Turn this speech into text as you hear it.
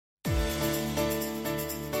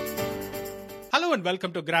Hello and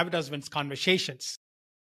welcome to Gravitas Wins Conversations.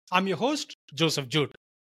 I'm your host, Joseph Jude.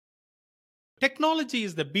 Technology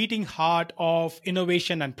is the beating heart of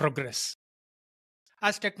innovation and progress.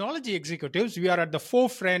 As technology executives, we are at the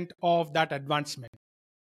forefront of that advancement.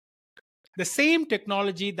 The same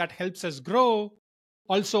technology that helps us grow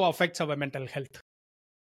also affects our mental health.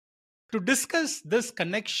 To discuss this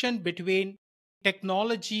connection between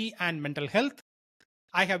technology and mental health,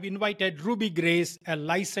 I have invited Ruby Grace, a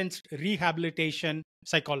licensed rehabilitation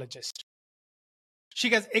psychologist. She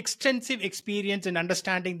has extensive experience in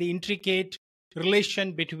understanding the intricate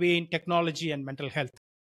relation between technology and mental health.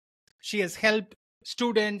 She has helped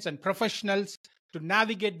students and professionals to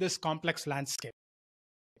navigate this complex landscape.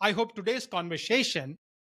 I hope today's conversation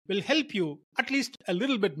will help you at least a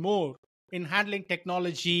little bit more in handling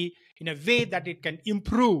technology in a way that it can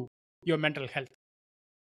improve your mental health.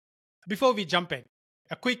 Before we jump in,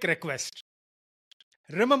 a quick request.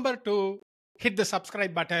 Remember to hit the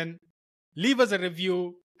subscribe button, leave us a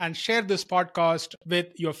review, and share this podcast with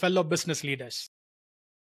your fellow business leaders.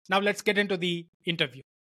 Now let's get into the interview.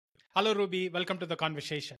 Hello, Ruby. Welcome to the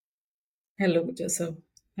conversation. Hello, Joseph.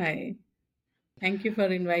 Hi. Thank you for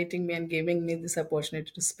inviting me and giving me this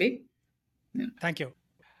opportunity to speak. Yeah. Thank you.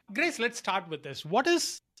 Grace, let's start with this. What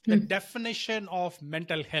is the Hmm. definition of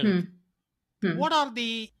mental health? Hmm. Hmm. What are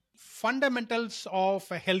the fundamentals of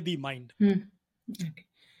a healthy mind? Hmm. Okay.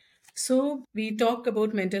 So we talk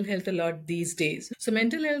about mental health a lot these days. So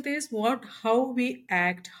mental health is how we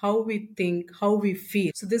act, how we think, how we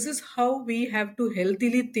feel. So this is how we have to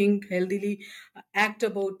healthily think, healthily act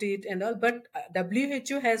about it and all. But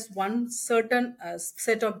WHO has one certain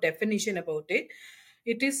set of definition about it.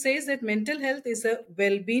 It is says that mental health is a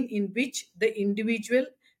well-being in which the individual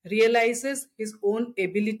realizes his own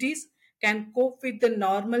abilities, can cope with the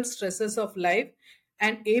normal stresses of life,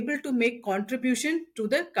 and able to make contribution to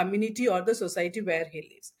the community or the society where he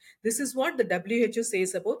lives. This is what the WHO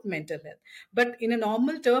says about mental health. But in a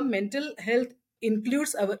normal term, mental health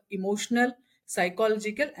includes our emotional,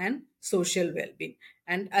 psychological, and social well-being.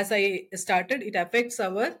 And as I started, it affects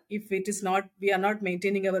our, if it is not, we are not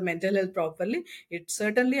maintaining our mental health properly, it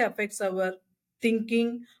certainly affects our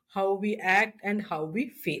thinking, how we act, and how we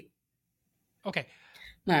feel. Okay.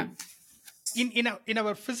 Now, In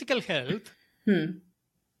our physical health, hmm,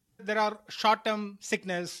 there are short-term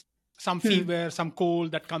sickness, some hmm, fever, some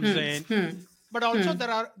cold that comes hmm, in, hmm, but also hmm,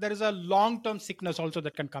 there is a long-term sickness also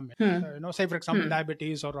that can come in. hmm, Say for example, hmm,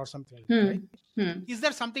 diabetes or something like that, right? hmm, hmm. Is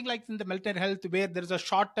there something like in the mental health where there is a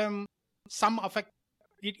short-term some affect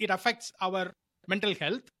it affects our mental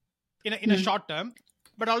health in a Hmm. short term,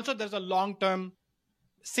 but also there's a long-term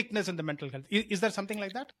sickness in the mental health. Is there something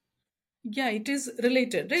like that? Yeah, it is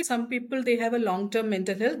related, right? Some people they have a long-term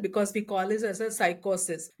mental health because we call it as a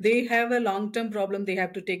psychosis. They have a long-term problem. They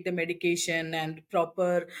have to take the medication and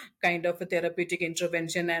proper kind of a therapeutic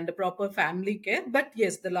intervention and proper family care. But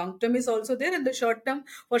yes, the long-term is also there, and the short-term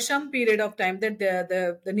for some period of time that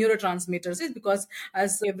the neurotransmitters is because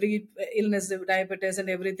as every illness, diabetes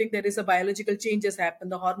and everything, there is a biological changes happen,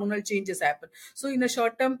 the hormonal changes happen. So in a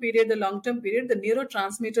short-term period, the long-term period, the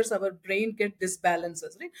neurotransmitters our brain get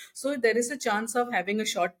disbalances, right? So there is a chance of having a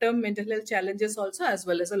short-term mental health challenges also as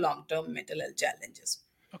well as a long-term mental health challenges.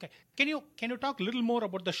 Okay. Can you talk a little more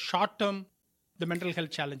about the short term, the mental health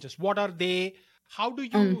challenges? What are they? How do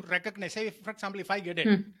you Um, recognize? Say, for example, if I get it,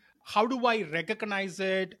 hmm, how do I recognize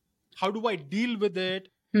it? How do I deal with it?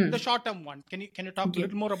 The hmm. short term one. Can you talk a Yeah.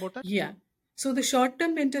 little more about that? Yeah. So the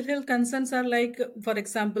short-term mental health concerns are like, for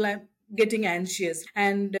example, I'm getting anxious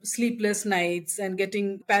and sleepless nights and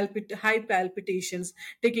getting high palpitations,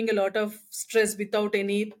 taking a lot of stress without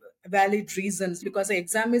any valid reasons because the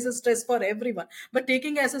exam is a stress for everyone, but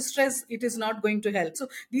taking as a stress it is not going to help. So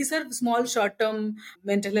these are small short-term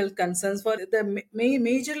mental health concerns. For the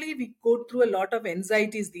majorly we go through a lot of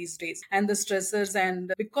anxieties these days and the stressors,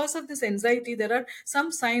 and because of this anxiety there are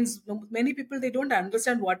some signs. Many people they don't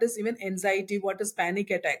understand what is even anxiety, what is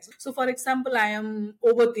panic attacks. So for example, I am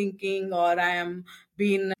overthinking or I am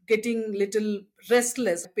been getting little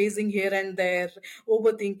restless, pacing here and there,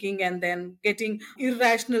 overthinking, and then getting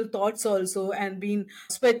irrational thoughts also, and been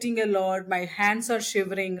sweating a lot, my hands are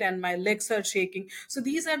shivering and my legs are shaking. So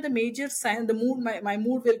these are the major signs. The mood, my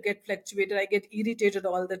mood will get fluctuated, I get irritated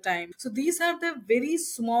all the time. So these are the very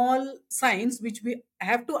small signs which we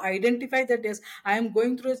have to identify that yes, I am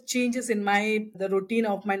going through changes in my the routine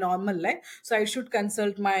of my normal life, so I should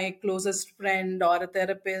consult my closest friend or a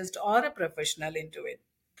therapist or a professional into it.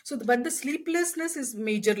 So, but the sleeplessness is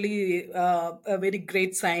majorly a very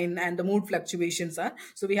great sign, and the mood fluctuations are.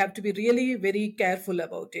 So, we have to be really very careful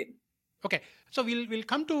about it. Okay. So we'll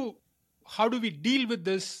come to how do we deal with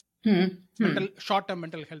this Hmm. Hmm. mental short-term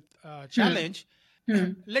mental health Hmm. challenge.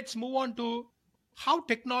 Hmm. Let's move on to how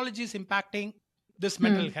technology is impacting this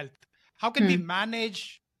mental Hmm. health. How can we Hmm.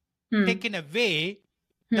 manage Hmm. tech in a way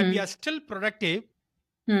that we Hmm. are still productive,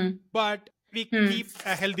 Hmm. but we Hmm. keep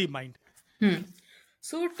a healthy mind? Hmm.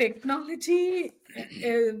 So technology,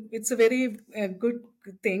 it's a very good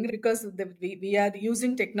thing because we are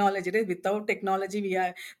using technology. Right? Without technology, we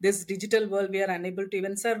are this digital world. We are unable to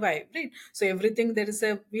even survive. Right. So everything there is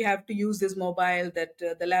a we have to use this mobile, that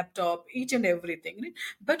the laptop, each and everything. Right?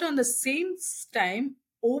 But on the same time,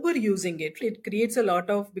 overusing it creates a lot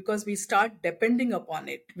of, because we start depending upon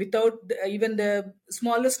it without even the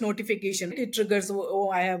smallest notification. It triggers, oh,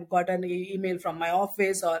 I have got an email from my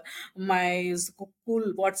office, or my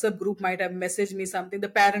school WhatsApp group might have messaged me something, the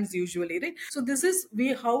parents usually, right? So this is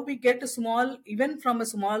we how we get a small, even from a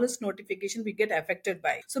smallest notification we get affected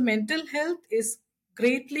by. So mental health is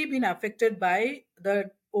greatly been affected by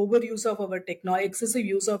the overuse of our technology, excessive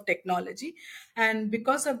use of technology. And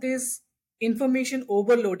because of this information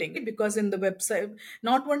overloading, because in the website,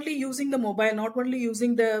 not only using the mobile, not only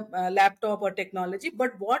using the laptop or technology,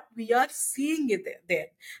 but what we are seeing it there,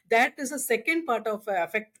 that is a second part of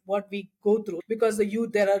affect what we go through. Because the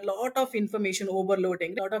youth, there are a lot of information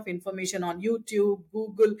overloading, a lot of information on YouTube,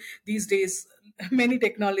 Google. These days many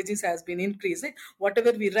technologies has been increased, right?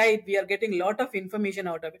 Whatever we write, we are getting a lot of information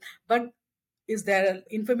out of it. But is there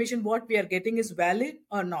information what we are getting is valid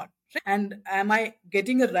or not, and am I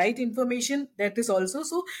getting a right information? That is also.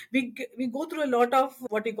 So we go through a lot of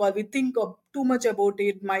what you call, we think of too much about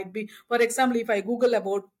it. Might be, for example, if I Google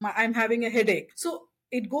about I'm having a headache, so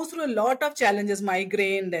it goes through a lot of challenges: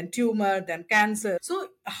 migraine, then tumor, then cancer. So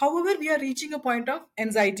however, we are reaching a point of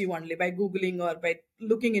anxiety only by googling or by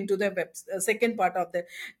looking into the second part of the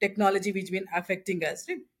technology which been affecting us,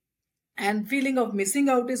 right? And feeling of missing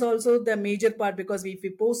out is also the major part, because if we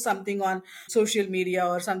post something on social media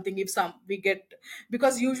or something, if some we get,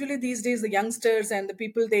 because usually these days the youngsters and the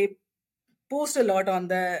people, they post a lot on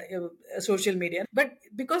the social media, but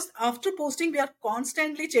because after posting we are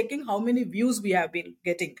constantly checking how many views we have been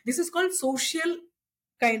getting. This is called social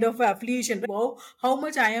kind of affiliation. Wow, how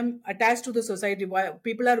much I am attached to the society, why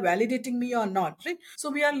people are validating me or not, right?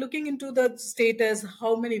 So we are looking into the status,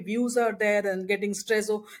 how many views are there, and getting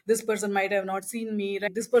stressed. Oh, this person might have not seen me,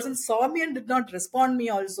 right? This person saw me and did not respond me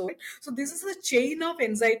also, right? So this is a chain of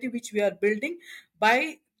anxiety which we are building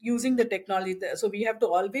by using the technology. So we have to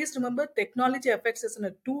always remember technology affects us in a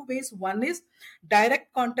two ways. One is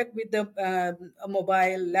direct contact with the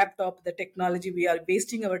mobile, laptop, the technology. We are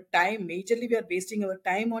wasting our time, majorly we are wasting our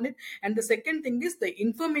time on it. And the second thing is the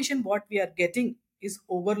information what we are getting is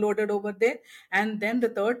overloaded over there. And then the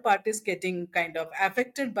third part is getting kind of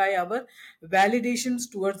affected by our validations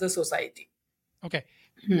towards the society. Okay.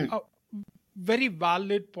 Hmm. A very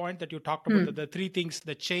valid point that you talked about, Hmm. the three things,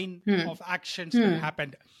 the chain Hmm. of actions that Hmm.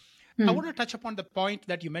 happened. I Hmm. want to touch upon the point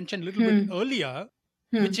that you mentioned a little bit Hmm. earlier,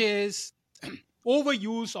 which Hmm. is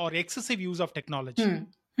overuse or excessive use of technology. Hmm.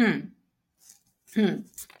 Hmm. Hmm.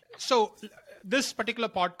 So this particular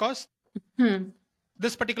podcast, Hmm.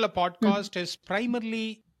 this particular Hmm. podcast is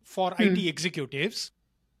primarily for Hmm. IT executives.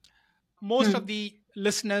 Most of Hmm. the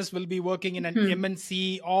listeners will be working in an Hmm.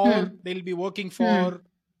 MNC, or Hmm. they'll be working Hmm. for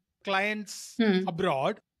clients Hmm.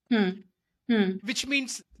 abroad, Hmm. Hmm. which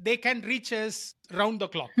means they can reach us round the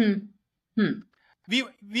clock. Hmm. Hmm.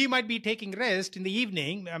 We might be taking rest in the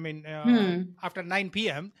evening, I mean, Hmm. after 9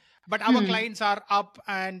 p.m., but our Hmm. clients are up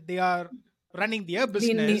and they are running their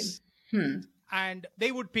business, Hmm. and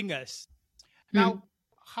they would ping us. Now, Hmm.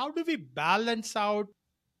 how do we balance out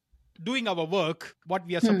doing our work, what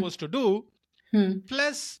we are Hmm. supposed to do, Hmm.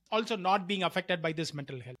 plus also not being affected by this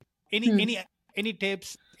mental health? any Hmm. any any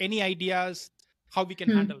tips, any ideas how we can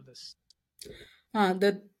Hmm. handle this?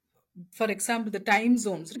 The For example, the time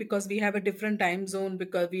zones, because we have a different time zone,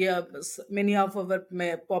 because we are many of our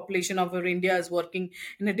population of our India is working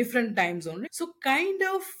in a different time zone, right? So kind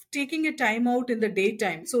of taking a time out in the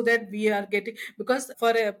daytime, so that we are getting, because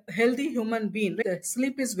for a healthy human being, right, the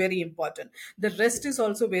sleep is very important, the rest is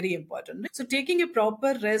also very important, right? So taking a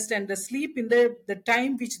proper rest and the sleep in the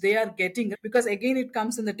time which they are getting, because again it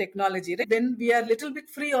comes in the technology, right? When we are little bit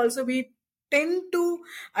free also, we tend to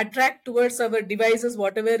attract towards our devices,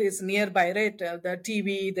 whatever is nearby, right? The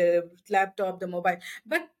TV, the laptop, the mobile.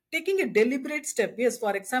 But taking a deliberate step. Yes,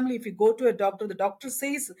 for example, if you go to a doctor, the doctor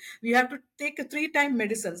says we have to take a 3 time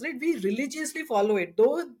medicines, right? We religiously follow it,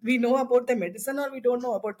 though we know about the medicine or we don't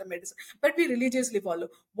know about the medicine, but we religiously follow.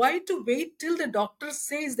 Why to wait till the doctor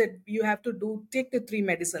says that you have to do take the 3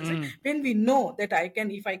 medicines, right? Mm. When we know that I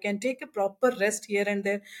can, if I can take a proper rest here and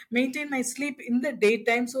there, maintain my sleep in the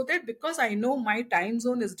daytime, so that because I know my time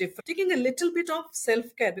zone is different, taking a little bit of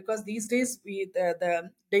self-care, because these days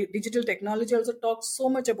the digital technology also talks so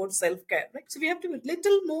much about self-care, right? So we have to be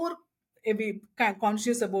little more be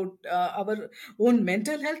conscious about our own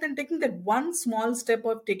mental health, and taking that one small step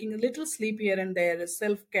of taking a little sleep here and there, a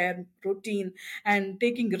self-care routine, and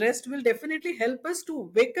taking rest will definitely help us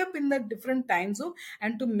to wake up in the different time zone,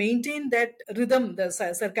 and to maintain that rhythm, the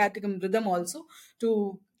circadian rhythm also,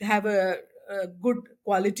 to have a good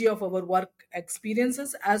quality of our work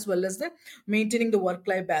experiences, as well as the maintaining the work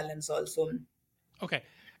life balance also. Okay.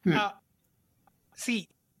 Hmm. Uh, See,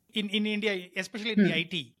 in India, especially in the Hmm.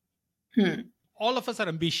 IT, Hmm. all of us are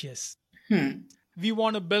ambitious. Hmm. We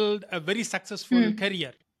want to build a very successful Hmm.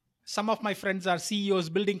 career. Some of my friends are CEOs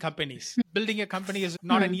building companies. Building a company is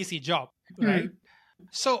not an Hmm. easy job, Hmm. right?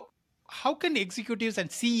 So, how can executives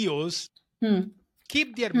and CEOs Hmm.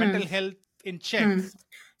 keep their Hmm. mental health in check? Hmm.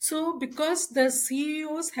 So, because the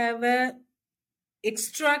CEOs have a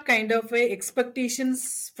extra kind of a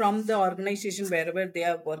expectations from the organization wherever they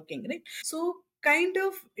are working, right? So kind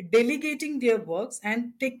of delegating their works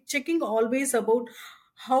and checking always about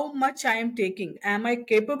how much I am taking, am I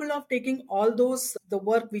capable of taking all those the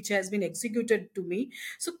work which has been executed to me.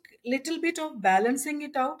 So little bit of balancing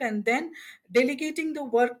it out, and then delegating the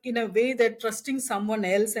work in a way that trusting someone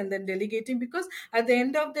else, and then delegating, because at the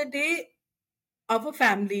end of the day our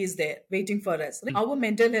family is there waiting for us, right? Mm. Our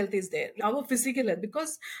mental health is there, our physical health,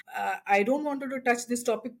 because I don't want to touch this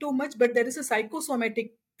topic too much, but there is a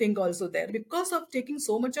psychosomatic thing also there. Because of taking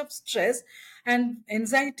so much of stress and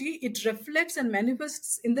anxiety, it reflects and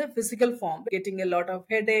manifests in the physical form, getting a lot of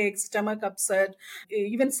headaches, stomach upset,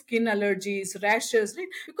 even skin allergies, rashes, right?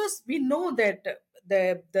 Because we know that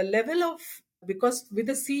the level of, because with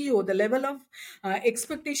the CEO the level of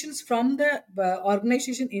expectations from the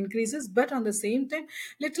organization increases, but on the same time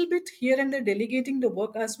little bit here and there delegating the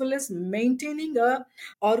work, as well as maintaining a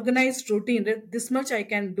organized routine, that this much I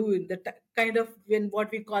can do in the kind of, when what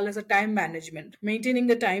we call as a time management, maintaining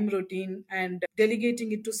the time routine and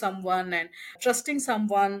delegating it to someone and trusting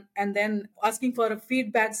someone, and then asking for a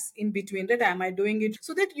feedbacks in between, that am I doing it,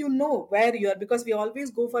 so that you know where you are, because we always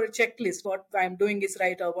go for a checklist, what I'm doing is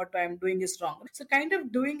right or what I'm doing is wrong. So kind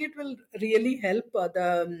of doing it will really help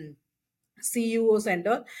the CEOs and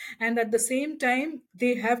all. And at the same time,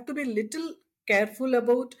 they have to be little careful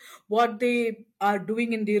about what they are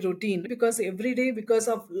doing in their routine, because every day, because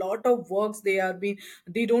of lot of works they are being,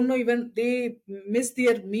 they don't know, even they miss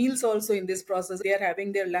their meals also in this process. They are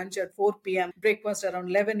having their lunch at 4 p.m., breakfast around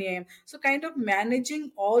 11 a.m. So kind of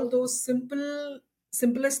managing all those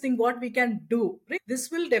simplest thing what we can do, right? This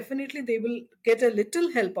will definitely, they will get a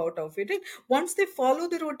little help out of it, right? Once they follow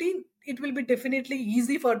the routine, it will be definitely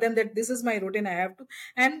easy for them, that this is my routine, I have to.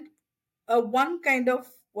 And one kind of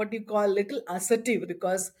what you call little assertive,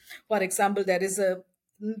 because for example there is a,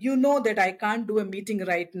 you know that I can't do a meeting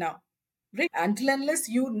right now, right? Until unless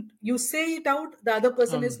you say it out, the other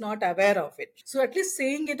person is Um, not aware of it. So at least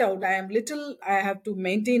saying it out, I am little, I have to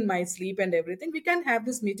maintain my sleep and everything, we can have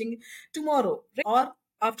this meeting tomorrow, right? Or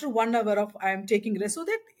after 1 hour of I am taking rest, so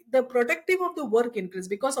that the productive of the work increase.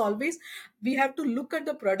 Because always we have to look at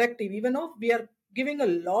the productive, even though we are giving a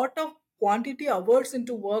lot of quantity hours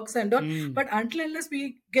into works and all, mm, but until unless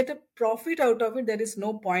we get a profit out of it, there is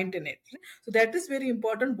no point in it. So that is very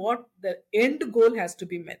important, what the end goal has to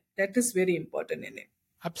be met, that is very important in it.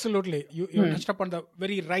 Absolutely. You Hmm. touched upon the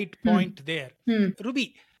very right Hmm. point there. Hmm.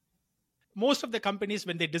 Ruby, most of the companies,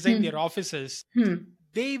 when they design their Hmm. offices, Hmm.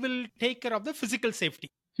 they will take care of the physical safety,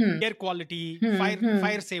 Hmm. air quality, Hmm. Hmm.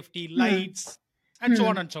 fire safety, Hmm. lights, and so Hmm.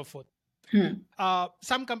 on and so forth. Hmm.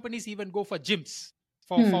 Some companies even go for gyms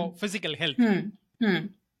for Hmm. physical health. Hmm. Hmm.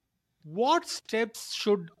 What steps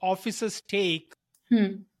should offices take Hmm.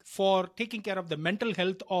 for taking care of the mental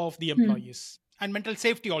health of the Hmm. employees and mental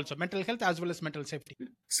safety, also mental health as well as mental safety?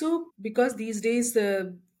 So, because these days,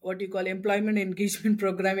 what you call employment engagement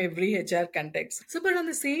program, every HR context. So, but on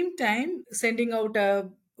the same time, sending out a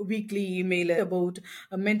weekly email about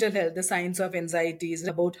mental health, the signs of anxieties,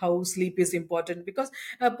 about how sleep is important, because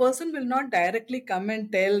a person will not directly come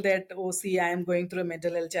and tell that, oh, see, I am going through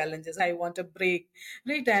mental health challenges, I want a break,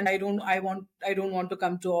 right? And I don't want to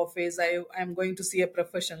come to office, I'm going to see a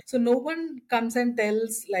professional. So no one comes and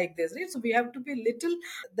tells like this, right? So we have to be little,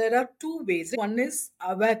 there are two ways. One is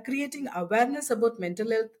creating awareness about mental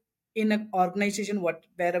health in an organization, what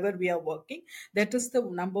wherever we are working. That is the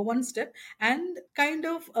number one step. And kind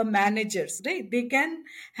of managers, right, they can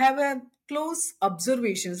have a close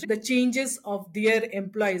observations, the changes of their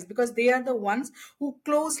employees, because they are the ones who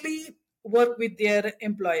closely work with their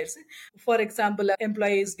employers. For example, an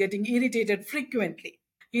employee is getting irritated frequently,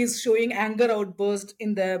 he is showing anger outburst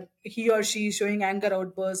in the he or she is showing anger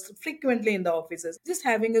outbursts frequently in the offices. Just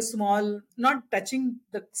having a small, not touching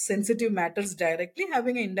the sensitive matters directly,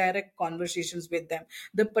 having indirect conversations with them,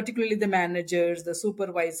 the particularly the managers, the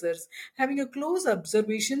supervisors, having a close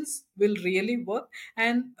observations will really work.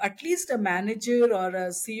 And at least a manager or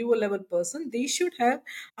a CEO level person, they should have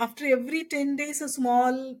after every 10 days a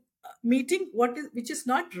small meeting, what is which is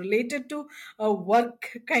not related to a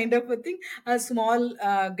work kind of a thing, a small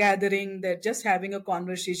gathering, they're just having a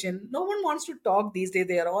conversation. No one wants to talk these days,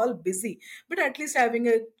 they are all busy, but at least having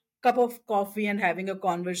a cup of coffee and having a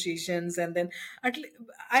conversations. And then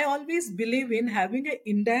I always believe in having an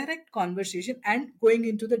indirect conversation and going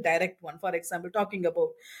into the direct one. For example, talking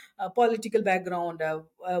about political background, a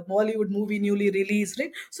Bollywood movie newly released,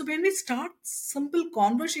 right? So when we start simple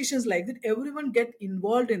conversations like that, everyone get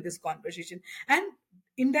involved in this conversation. And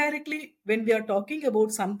indirectly, when we are talking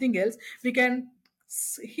about something else, we can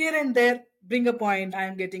here and there bring a point. I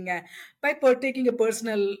am getting a by partaking a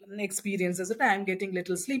personal experiences that I am getting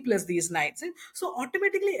little sleepless these nights. And so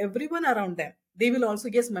automatically everyone around them, they will also,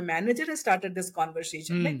 yes, my manager has started this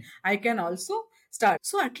conversation, like Hmm. I can also start.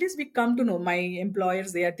 So at least we come to know my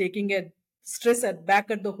employers, they are taking a stress at back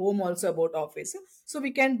at the home also about office. So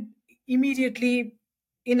we can immediately,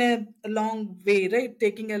 in a long way, right,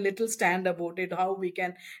 taking a little stand about it, how we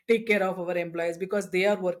can take care of our employees, because they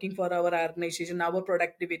are working for our organization, our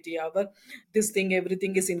productivity, our this thing,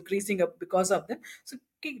 everything is increasing up because of them. So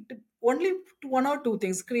only one or two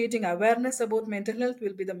things, creating awareness about mental health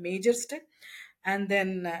will be the major step. And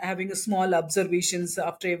then having a small observations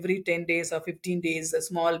after every 10 days or 15 days, a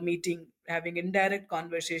small meeting, having indirect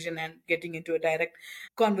conversation and getting into a direct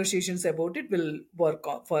conversations about it will work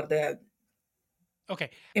for the Okay.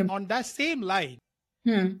 em- On that same line,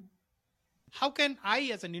 hmm, how can I,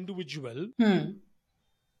 as an individual, hmm,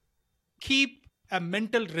 keep a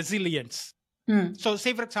mental resilience? hmm, So,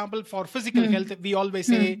 say for example, for physical hmm, health, we always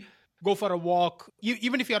say hmm, go for a walk.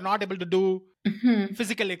 Even if you're not able to do hmm,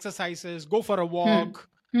 physical exercises, go for a hmm, walk,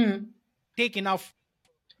 hmm, take enough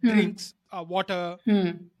hmm, drinks, water,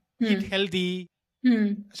 hmm, eat hmm, healthy.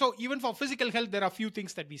 hmm, So, even for physical health, there are few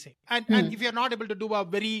things that we say. And if hmm, you're not able to do a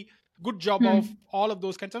very good job of hmm, all of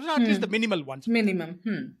those kinds of, at least the hmm. minimal ones we say. Minimum.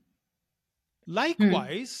 Hmm, hmm,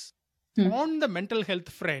 Likewise, hmm, on the mental health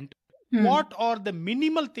front, hmm, what are the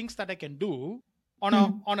minimal things that I can do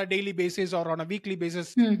hmm, on a daily basis or on a weekly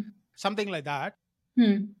basis, hmm, something like that,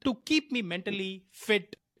 hmm, to keep me mentally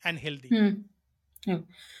fit and healthy? hmm. Yeah.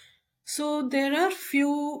 So there are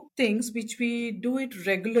few things which we do it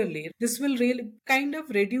regularly. This will really kind of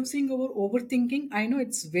reducing our overthinking. I know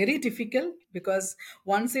it's very difficult because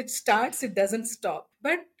once it starts, it doesn't stop.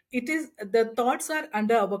 But it is the thoughts are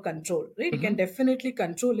under our control, right? We can Mhm. definitely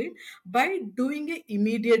control it by doing a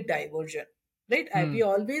immediate diversion, right? We Hmm.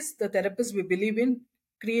 always the therapists we believe in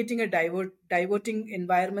creating a diverting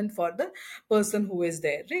environment for the person who is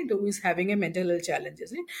there, right, who is having a mental health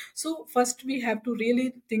challenges, right? So first we have to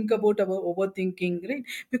really think about our overthinking, right?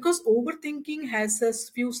 Because overthinking has a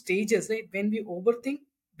few stages, right? When we overthink,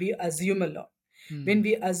 we assume a lot. When Hmm.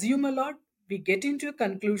 we assume a lot, we get into a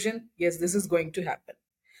conclusion, yes, this is going to happen.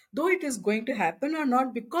 Though it is going to happen or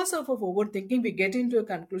not, because of overthinking, we get into a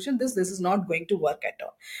conclusion, this is not going to work at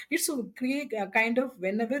all. It's to create a kind of,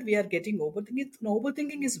 whenever we are getting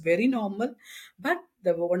overthinking is very normal. But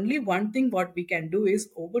the only one thing what we can do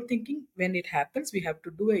is, overthinking, when it happens, we have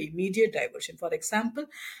to do a immediate diversion. For example,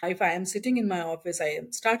 if I am sitting in my office, I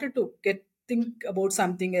am started to get think about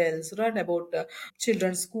something else, right, about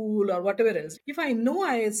children's school or whatever else. If I know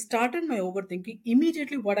I started my overthinking,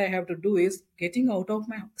 immediately what I have to do is stepping out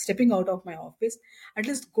of my office, at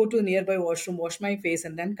least go to a nearby washroom, wash my face,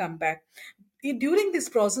 and then come back. During this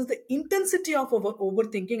process, the intensity of our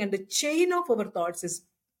overthinking and the chain of our thoughts is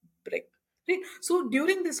break. Right? So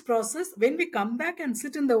during this process, when we come back and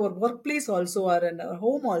sit in our workplace also or in our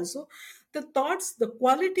home also, the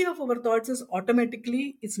quality of our thoughts is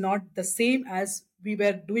automatically, it's not the same as we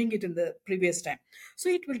were doing it in the previous time. So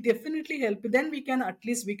it will definitely help. Then we can, at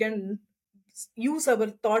least we can use our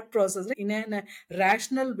thought process in a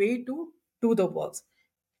rational way to do the works.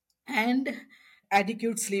 And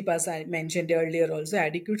adequate sleep, as I mentioned earlier also,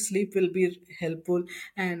 adequate sleep will be helpful.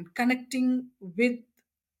 And connecting with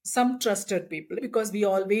some trusted people, because we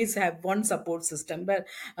always have one support system, but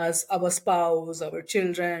as our spouse, our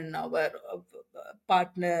children, our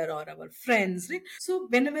partner or our friends, right? So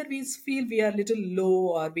whenever we feel we are little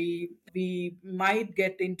low, or we might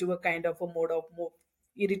get into a kind of a mode of more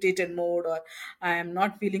irritated mode, or I am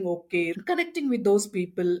not feeling okay, connecting with those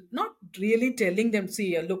people, not really telling them,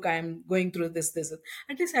 see, look, I am going through this,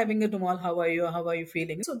 at least having a tomorrow, how are you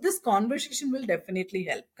feeling? So this conversation will definitely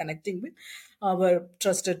help connecting with our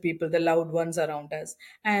trusted people, the loved ones around us.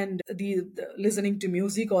 And the listening to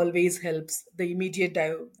music always helps the immediate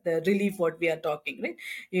the relief what we are talking,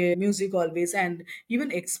 right? Music always, and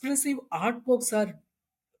even expressive artworks are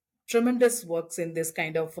tremendous works in this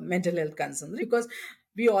kind of mental health concerns, because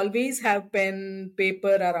we always have pen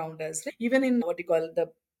paper around us, right? Even in what you call the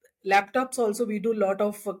laptops also, we do a lot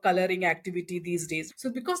of coloring activity these days. So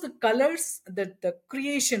because the colors, the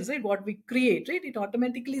creations, right, what we create, right, it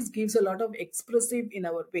automatically gives a lot of expressive in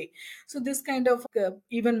our way. So this kind of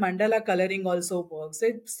even mandala coloring also works,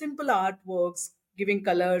 right? Simple artworks giving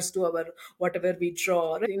colors to our whatever we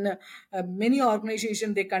draw, right? In many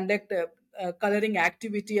organizations, they conduct coloring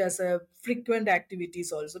activity as a frequent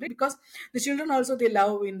activities also, right? Because the children also, they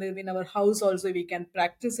love in our house also, we can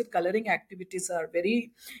practice it. Coloring activities are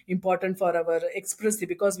very important for our expressive,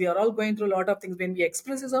 because we are all going through a lot of things. When we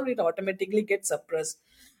express it out, it automatically gets suppressed.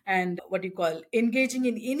 And what you call engaging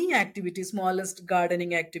in any activity, smallest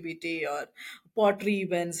gardening activity or pottery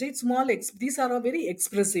events, right? These are all very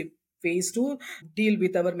expressive ways to deal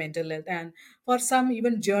with our mental health. And for some,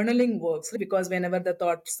 even journaling works, because whenever the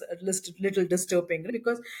thoughts are little disturbing,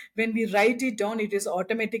 because when we write it down, it is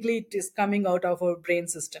automatically, it is coming out of our brain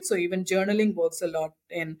system. So even journaling works a lot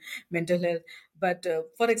in mental health. But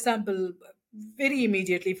for example, very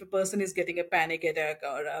immediately, if a person is getting a panic attack,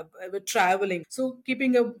 or traveling, so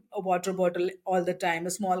keeping a water bottle all the time,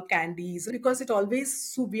 a small candies, because it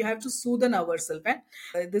always, so we have to soothe ourselves.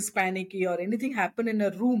 And this panicky or anything happen in a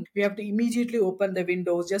room, we have to immediately open the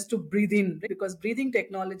windows just to breathe in, right? Because breathing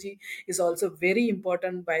technology is also very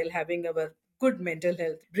important while having our good mental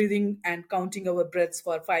health. Breathing and counting our breaths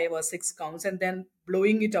for 5 or 6 counts, and then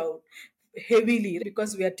blowing it out heavily,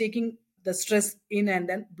 because we are taking the stress in and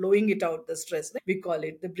then blowing it out, the stress, we call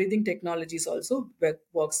it the breathing technologies also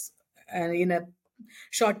works in a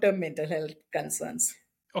short term mental health concerns.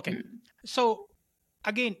 Okay. So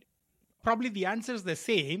again, probably the answer is the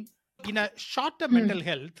same. In a short term Hmm. mental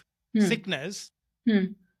health Hmm. sickness,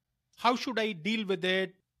 Hmm. how should I deal with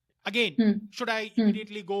it? Again, Hmm. should I Hmm.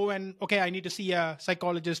 immediately go and, okay, I need to see a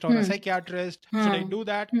psychologist or a Hmm. psychiatrist? Should I Hmm. do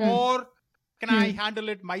that? Hmm. Or can I Hmm. handle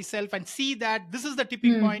it myself and see that this is the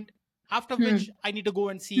tipping Hmm. point after Hmm. which I need to go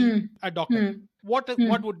and see Hmm. a doctor? Hmm. Hmm.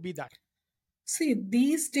 What would be that? See,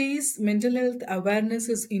 these days mental health awareness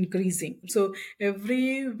is increasing. So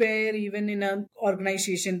everywhere, even in a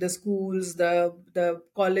organization, the schools, the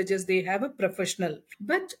colleges, they have a professional.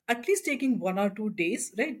 But at least taking 1 or 2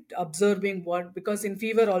 days, right? Observing what, because in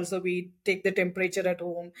fever also we take the temperature at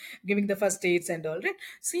home, giving the first aids and all, right?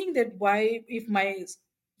 Seeing that, why, if my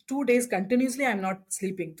 2 days continuously I'm not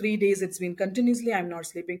sleeping, 3 days it's been continuously I'm not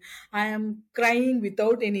sleeping, I am crying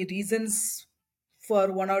without any reasons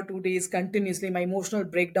for 1 or 2 days continuously, my emotional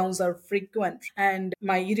breakdowns are frequent, and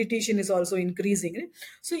my irritation is also increasing, right?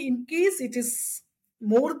 So in case it is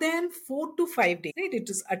more than 4 to 5 days, right, it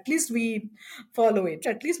is at least we follow it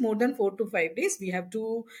at least more than 4 to 5 days, we have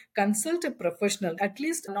to consult a professional, at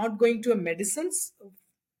least not going to a medicines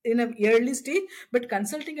in an early stage, but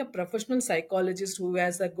consulting a professional psychologist who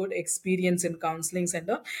has a good experience in counselings and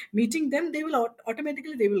all, meeting them, they will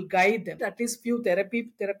automatically, they will guide them. At least few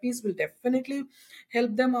therapies will definitely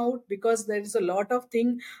help them out, because there is a lot of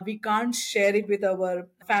thing we can't share it with our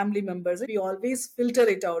family members, we always filter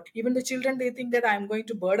it out. Even the children, they think that I'm going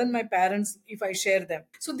to burden my parents if I share them.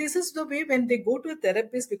 So this is the way when they go to a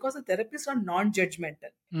therapist, because the therapists are non-judgmental,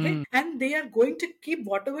 right? Mm, And they are going to keep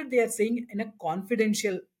whatever they are saying in a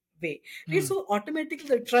confidential way, right? mm, So automatically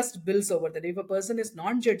the trust builds over that. If a person is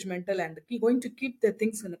non-judgmental and going to keep the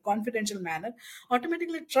things in a confidential manner,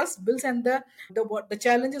 automatically trust builds, and the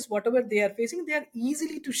challenges whatever they are facing, they are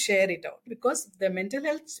easily to share it out, because the mental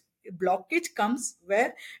health blockage comes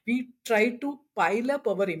where we try to pile up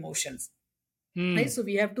our emotions, right? mm. So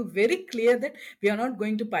we have to very clear that we are not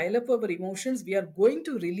going to pile up our emotions, we are going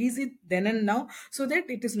to release it then and now, so that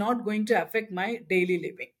it is not going to affect my daily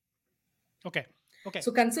living. Okay. Okay.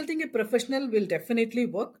 So consulting a professional will definitely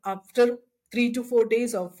work after 3 to 4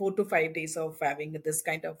 days or 4 to 5 days of having this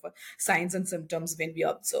kind of signs and symptoms when we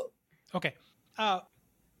observe. Okay. Uh,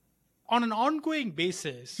 on an ongoing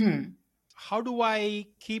basis, Hmm. how do I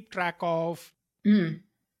keep track of Hmm.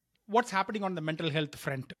 what's happening on the mental health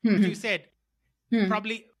front? As Hmm. you said, Hmm.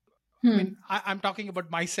 probably, I Hmm. mean, I'm talking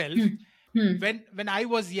about myself. Hmm. Hmm. When I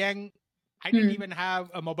was young, I didn't Hmm. even have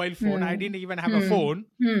a mobile phone. I Hmm. didn't even have a Hmm. phone.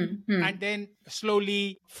 Hmm. Hmm. And then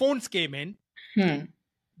slowly phones came in. Hmm.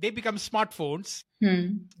 They become smartphones. Hmm.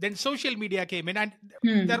 Then social media came in, and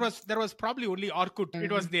Hmm. there was probably only Orkut.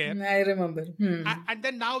 It was there. I remember. And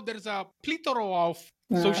then now there's a plethora of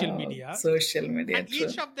social media, Social media, and true.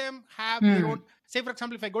 each of them have their Hmm. own. Say, for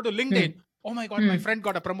example, if I go to Hmm. LinkedIn, oh my god, my Hmm. friend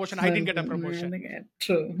got a promotion, I didn't get a promotion.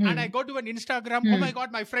 True. And I go to an Instagram, oh Hmm. my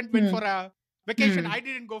god, my friend went Hmm. for a vacation, Hmm. I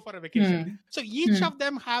didn't go for a vacation. Hmm. So each Hmm. of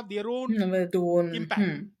them have their own With own.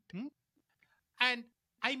 impact. Hmm? And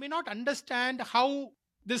I may not understand how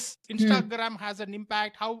this Hmm. Instagram has an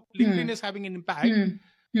impact, how Hmm. LinkedIn is having an impact. Hmm.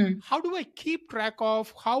 Hmm. How do I keep track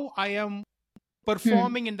of how I am Hmm.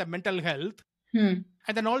 performing in the mental health, Hmm.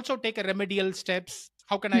 and then also take a remedial steps? Hmm.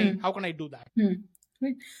 How can I do that? Hmm.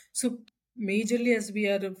 Right. So majorly as we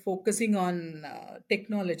are focusing on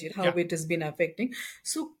technology, how Yeah. it has been affecting.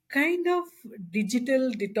 So kind of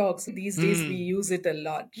digital detox these days we Mm. use it a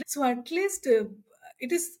lot. So at least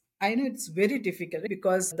it is. I know it's very difficult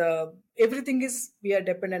because the everything is we are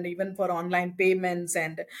dependent even for online payments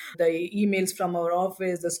and the emails from our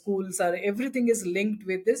office, the schools are everything is linked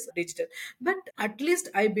with this digital. But at least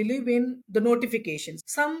I believe in the notifications.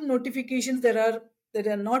 Some notifications there are that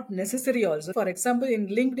are not necessary also. For example, in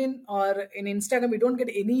LinkedIn or in Instagram, we don't get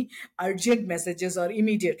any urgent messages or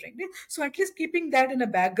immediate ring. Right? So at least keeping that in a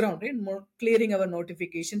background, right? More clearing our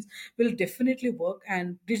notifications will definitely work.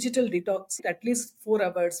 And digital detox, at least 4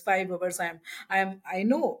 hours, 5 hours. I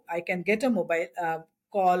know I can get a mobile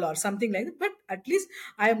call or something like that, but at least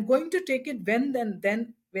I am going to take it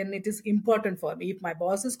then when it is important for me. If my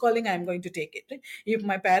boss is calling, I am going to take it. Right? If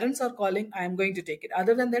my parents are calling, I am going to take it.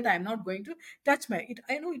 Other than that, I am not going to touch my it.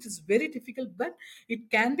 I know it is very difficult, but it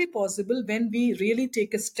can be possible when we really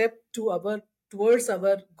take a step towards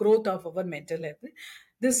our growth of our mental health.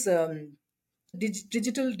 This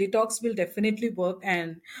digital detox will definitely work,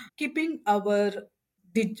 and keeping our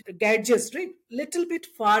gadgets right little bit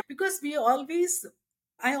far, because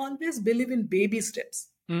I always believe in baby steps,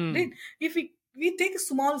 Mm. right? If we take a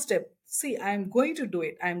small step, see, I am going to do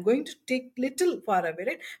it, I am going to take little far away,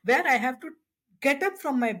 right, where I have to get up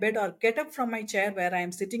from my bed or get up from my chair where I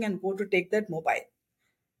am sitting and go to take that mobile,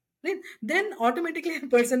 right? Then automatically a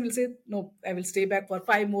person will say, no, I will stay back for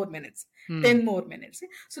 5 more minutes, Mm. 10 more minutes.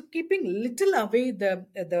 So keeping little away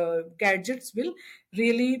the gadgets will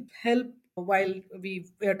really help while we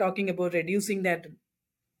are talking about reducing that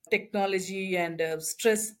technology and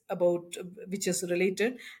stress about which is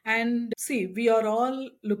related. And see, we are all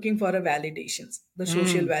looking for a validations, the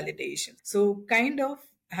social Mm. validation. So kind of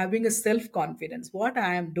having a self confidence, what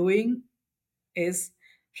I am doing is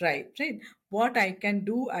right. What I can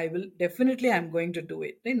do, I will definitely, I'm going to do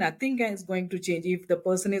it, right? Nothing is going to change. If the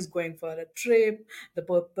person is going for a trip, the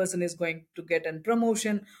person is going to get a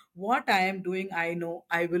promotion, what I am doing, I know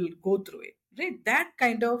I will go through it, right? That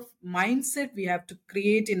kind of mindset we have to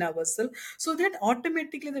create in ourselves, so that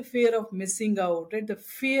automatically the fear of missing out, right, the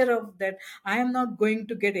fear of that I am not going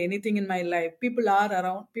to get anything in my life, people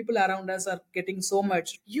around us are getting so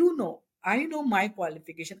much, I know my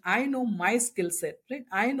qualification, I know my skill set, right?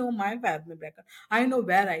 I know my family background, I know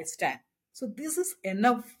where I stand. So this is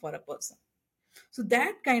enough for a person. So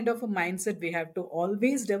that kind of a mindset we have to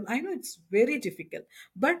always develop. I know it's very difficult,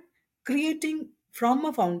 but creating from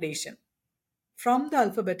a foundation, from the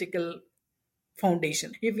alphabetical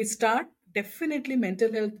foundation, if we start, definitely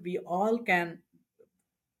mental health, we all can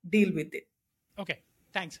deal with it. Okay,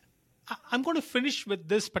 thanks. I'm going to finish with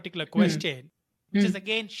this particular Hmm. question, which is Hmm.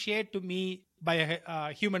 again shared to me by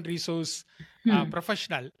a human resource Hmm.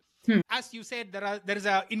 professional. Hmm. As you said, there is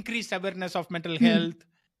a increased awareness of mental Hmm. health,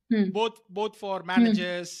 Hmm. both for Hmm.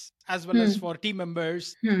 managers as well as Hmm. for team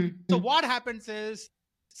members. Hmm. So Hmm. what happens is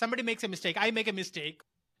somebody makes a mistake. I make a mistake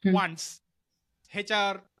Hmm. once.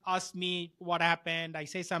 HR asks me what happened. I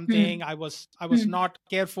say Hmm. something. I was Hmm. not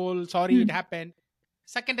careful. Sorry, Hmm. it happened.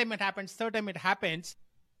 Second time it happens. Third time it happens.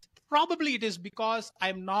 Probably it is because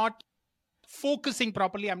I'm not focusing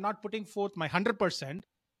properly. I'm not putting forth my 100%.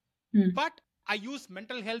 Hmm. But I use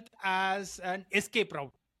mental health as an escape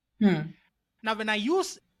route. Hmm. Now, when I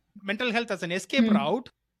use mental health as an escape Hmm. route,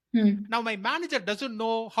 Hmm. now my manager doesn't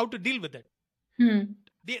know how to deal with it. Hmm.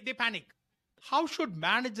 They panic. How should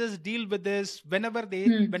managers deal with this Hmm.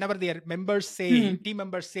 whenever their members say, Hmm. team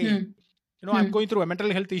members say, Hmm. I'm Hmm. going through a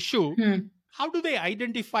mental health issue? Hmm. How do they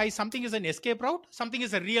identify something is an escape route, something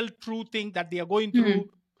is a real true thing that they are going Hmm.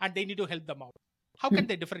 through, and they need to help them out? How Hmm. can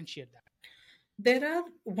they differentiate that? There are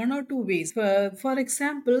one or two ways. For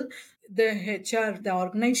example, the HR, the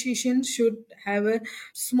organization should have a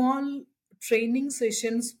small training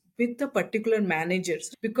sessions with the particular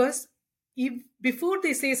managers, because if before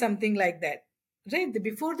they say something like that, right,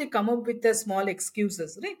 before they come up with the small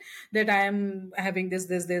excuses, right, that I am having this,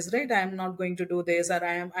 right, I am not going to do this, or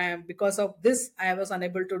I am because of this I was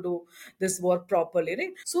unable to do this work properly,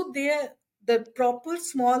 right. So they are the proper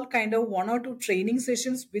small kind of one or two training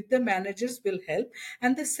sessions with the managers will help.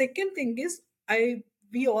 And the second thing is, I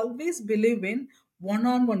we always believe in one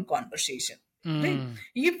on one conversation, right. Mm,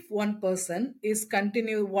 If one person is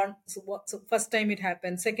continue one, so first time it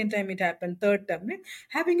happened, second time it happened, third time, right?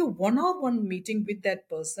 Having a one-on-one meeting with that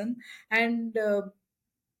person, and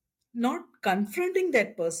not confronting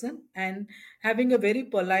that person, and having a very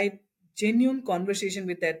polite genuine conversation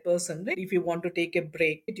with that person, right. If you want to take a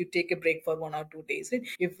break, you take a break for 1 or 2 days, right?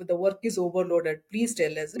 If the work is overloaded, please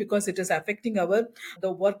tell us, because it is affecting our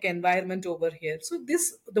the work environment over here. So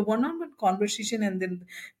this, the one-on-one conversation, and then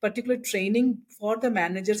particular training for the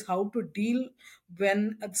managers how to deal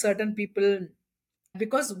when certain people,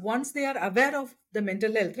 because once they are aware of the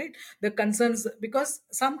mental health, right, the concerns, because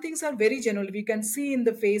some things are very general, we can see in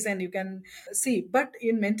the face and you can see, but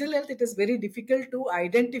in mental health it is very difficult to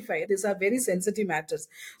identify. These are very sensitive matters,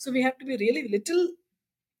 so we have to be really little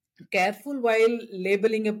careful while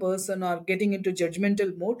labeling a person or getting into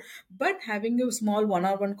judgmental mode, but having a small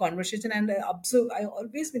one-on-one conversation. And I observe, I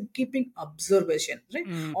always been keeping observation, right.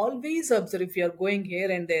 mm, Always observe, if you are going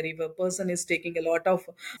here and there, if a person is taking a lot of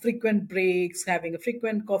frequent breaks, having a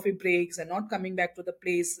frequent coffee breaks, and not coming back to the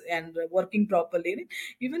place and working properly, right?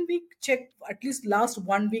 Even we check at least last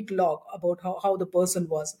 1 week log about how the person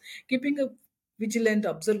was keeping a vigilant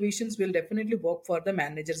observations will definitely work for the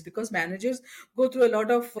managers, because managers go through a lot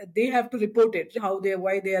of, they have to report it, how they,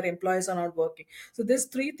 why their employees are not working. So these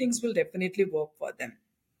three things will definitely work for them.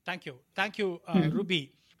 thank you. Thank you, Hmm.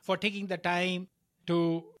 Ruby, for taking the time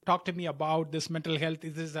to talk to me about this mental health.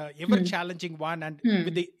 This is a ever Hmm. challenging one, and with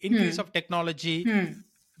Hmm. the increase Hmm. of technology, Hmm.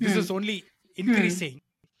 this Hmm. is only Hmm. increasing.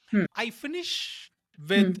 Hmm. I finish Hmm.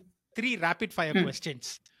 with three rapid fire Hmm.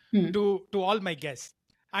 questions Hmm. to all my guests.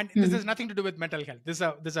 And this Hmm. has nothing to do with mental health. This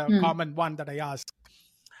is a Hmm. common one that I ask.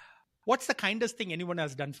 What's the kindest thing anyone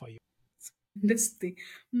has done for you? This thing,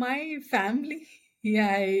 my family.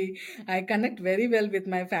 Yeah, I connect very well with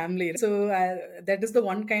my family. So that is the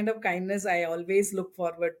one kind of kindness I always look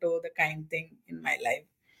forward to, the kind thing in my life.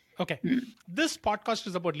 Okay. Hmm. This podcast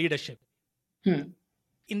is about leadership. Hmm.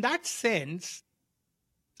 In that sense,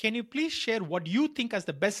 can you please share what you think as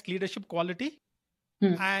the best leadership quality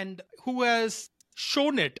Hmm. and who has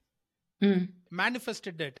shown it, Hmm.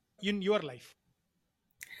 manifested it in your life?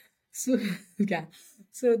 So, yeah.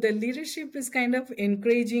 So the leadership is kind of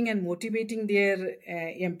encouraging and motivating their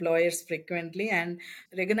employers frequently, and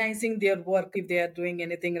recognizing their work if they are doing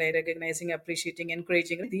anything right, recognizing, appreciating,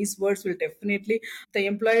 encouraging. These words will definitely, the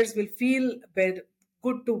employers will feel better,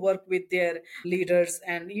 good to work with their leaders.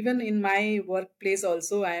 And even in my workplace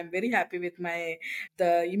also, I am very happy with my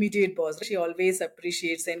the immediate boss. She always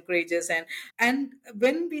appreciates, encourages, and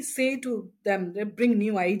when we say to them, they bring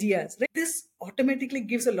new ideas, right, this automatically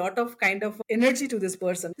gives a lot of kind of energy to this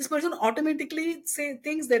person. This person automatically say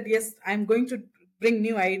things that, yes, I'm going to bring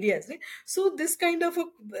new ideas, right? So this kind of a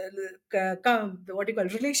what you call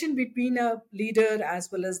relation between a leader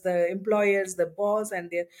as well as the employers, the boss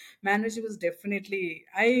and their manager was definitely,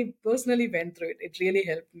 I personally went through it, it really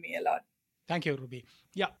helped me a lot. Thank you, Ruby.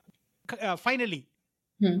 Yeah. Finally,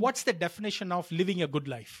 Hmm. what's the definition of living a good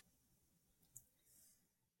life?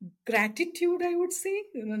 Gratitude, I would say.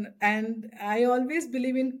 And I always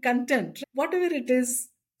believe in content, whatever it is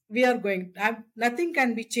we are going, nothing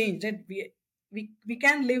can be changed, and we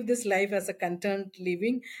can live this life as a content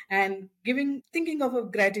living, and giving, thinking of a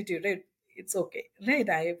gratitude, right? It's okay, right?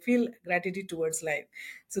 I feel gratitude towards life.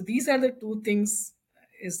 So these are the two things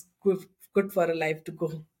is good for a life to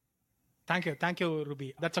go. Thank you. Thank you,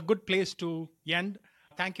 Ruby. That's a good place to end.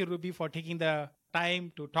 Thank you, Ruby, for taking the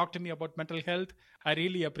time to talk to me about mental health. I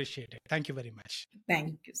really appreciate it. Thank you very much.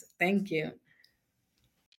 Thank you, sir. Thank you.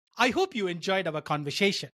 I hope you enjoyed our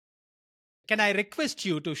conversation. Can I request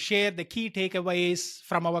you to share the key takeaways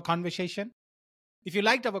from our conversation? If you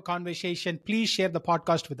liked our conversation, please share the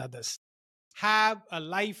podcast with others. Have a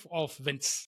life of wins.